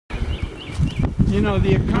you know,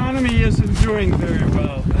 the economy isn't doing very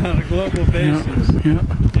well on a global basis.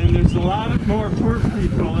 And there's a lot more poor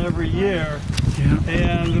people every year.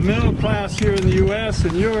 And the middle class here in the U.S.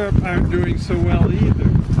 and Europe aren't doing so well either.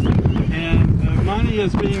 And the money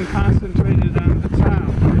is being concentrated on the top.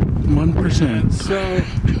 1%. And so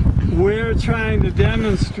we're trying to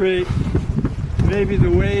demonstrate maybe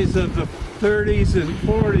the ways of the 30s and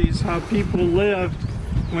 40s, how people lived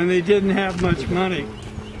when they didn't have much money.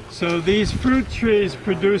 So these fruit trees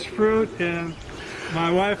produce fruit, and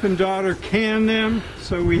my wife and daughter can them,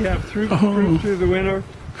 so we have fruit through the winter.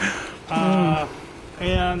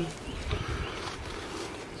 And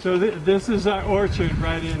so this is our orchard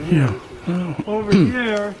right in here. Over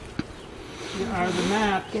here are the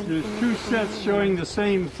maps. There's two sets showing the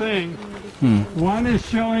same thing. One is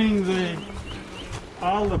showing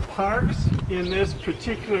all the parks in this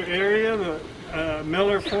particular area, the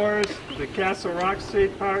Miller Forest, the Castle Rock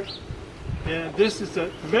State Park. And this is a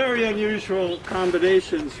very unusual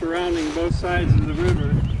combination surrounding both sides of the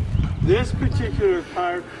river. This particular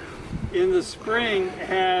park in the spring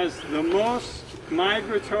has the most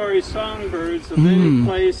migratory songbirds of any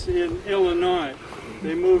place in Illinois.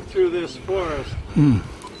 They move through this forest.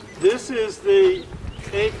 This is the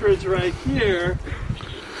acreage right here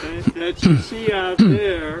that you see out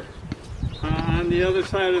there on the other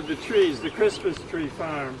side of the trees, the Christmas tree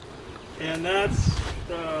farm. And that's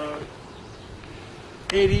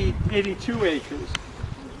 82 acres.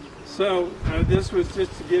 So this was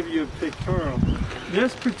just to give you a pictorial.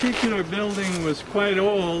 This particular building was quite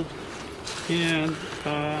old, and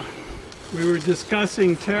we were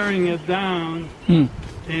discussing tearing it down,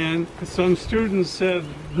 and some students said,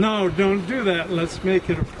 no, don't do that, let's make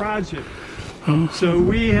it a project. So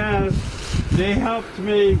they helped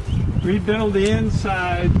me rebuild the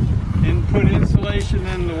inside and put insulation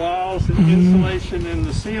in the walls and insulation in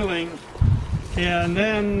the ceiling. And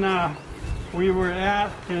then we were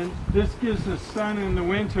and this gives us sun in the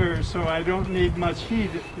winter, so I don't need much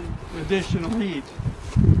heat, additional heat.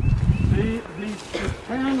 The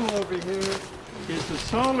panel over here is a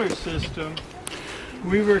solar system.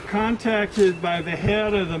 We were contacted by the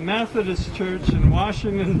head of the Methodist Church in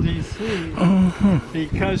Washington, D.C.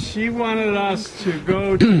 Because she wanted us to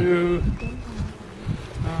go to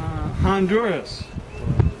Honduras,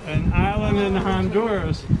 an island in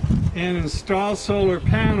Honduras, and install solar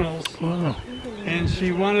panels. And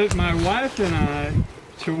she wanted my wife and I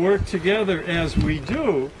to work together, as we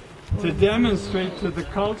do, to demonstrate to the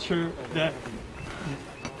culture that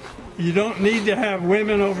you don't need to have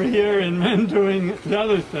women over here and men doing the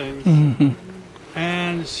other things.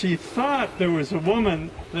 And she thought there was a woman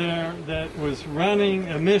there that was running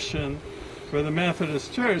a mission for the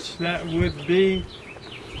Methodist Church that would be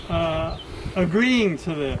agreeing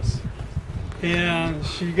to this. And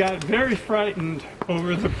she got very frightened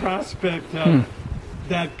over the prospect of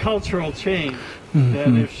that cultural change. That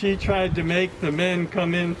if she tried to make the men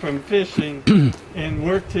come in from fishing and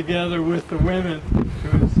work together with the women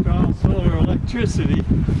to install solar electricity,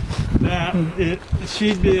 that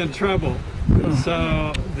she'd be in trouble.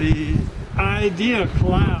 So the idea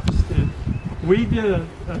collapsed. We did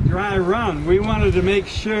a dry run. We wanted to make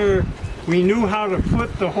sure we knew how to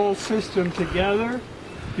put the whole system together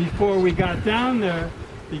before we got down there,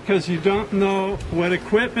 because you don't know what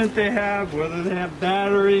equipment they have, whether they have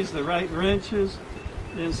batteries, the right wrenches.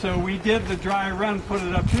 And so we did the dry run, put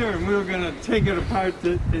it up here, and we were going to take it apart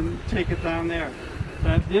and take it down there.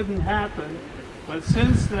 That didn't happen. But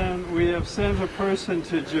since then, we have sent a person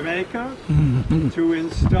to Jamaica to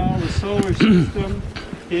install a solar system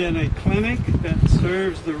in a clinic that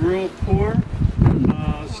serves the rural poor.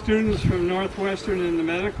 Students from Northwestern in the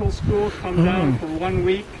medical school come down for 1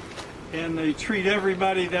 week, and they treat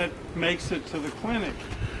everybody that makes it to the clinic.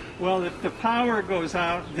 Well, if the power goes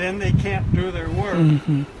out, then they can't do their work.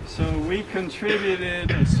 So we contributed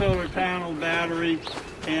a solar panel battery,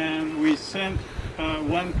 and we sent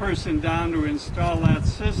one person down to install that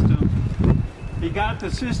system. He got the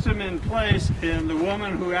system in place, and the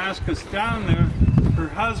woman who asked us down there, her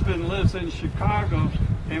husband lives in Chicago,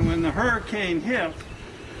 and when the hurricane hit,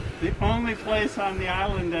 the only place on the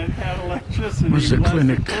island that had electricity was the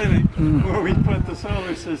clinic where we put the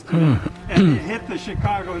solar system in. And it hit the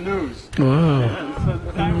Chicago News. Wow. So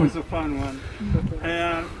that was a fun one.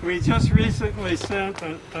 And we just recently sent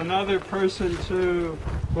another person to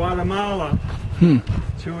Guatemala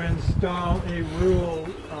to install a rural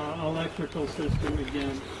electrical system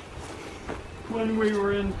again. When we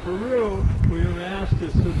were in Peru, we were asked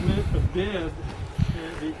to submit a bid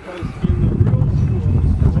because in the rural schools,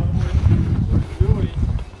 what we were doing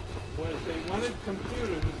was they wanted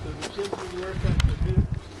computers, so the kids would work on the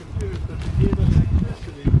computers, but they gave them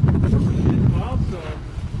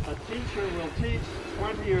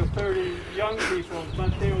 20 or 30 young people,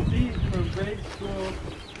 but they will be from grade school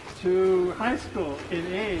to high school in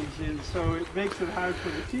age, and so it makes it hard for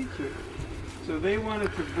the teachers. So they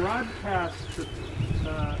wanted to broadcast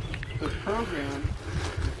the program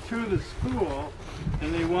to the school,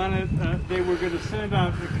 and they wanted they were going to send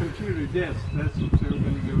out the computer disk. That's what they were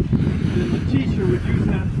going to do. And the teacher would use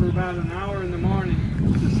that for about an hour in the morning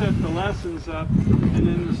to set the lessons up, and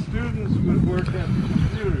then the students would work at the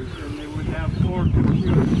computers, and they would have 4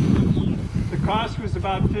 computers. The cost was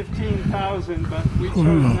about $15,000, but we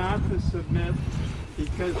chose not to submit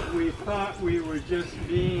because we thought we were just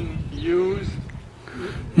being used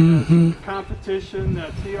as competition.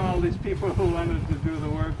 See all these people who wanted to do the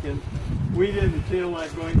work, and we didn't feel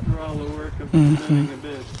like going through all the work of submitting a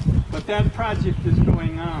bid. But that project is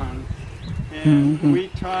going on, and we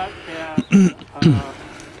taught at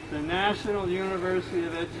the National University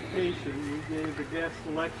of Education. We gave a guest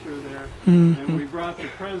lecture there, and we brought the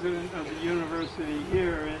president of the university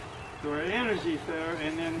here to our energy fair,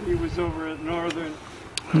 and then he was over at Northern,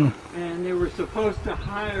 and they were supposed to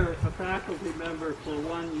hire a faculty member for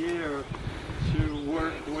 1 year to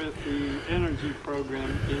work with the energy program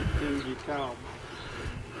in DeKalb.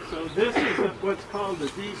 So this is what's called the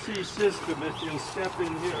DC system. If you'll step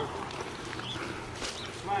in here.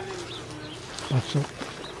 My name is What's up?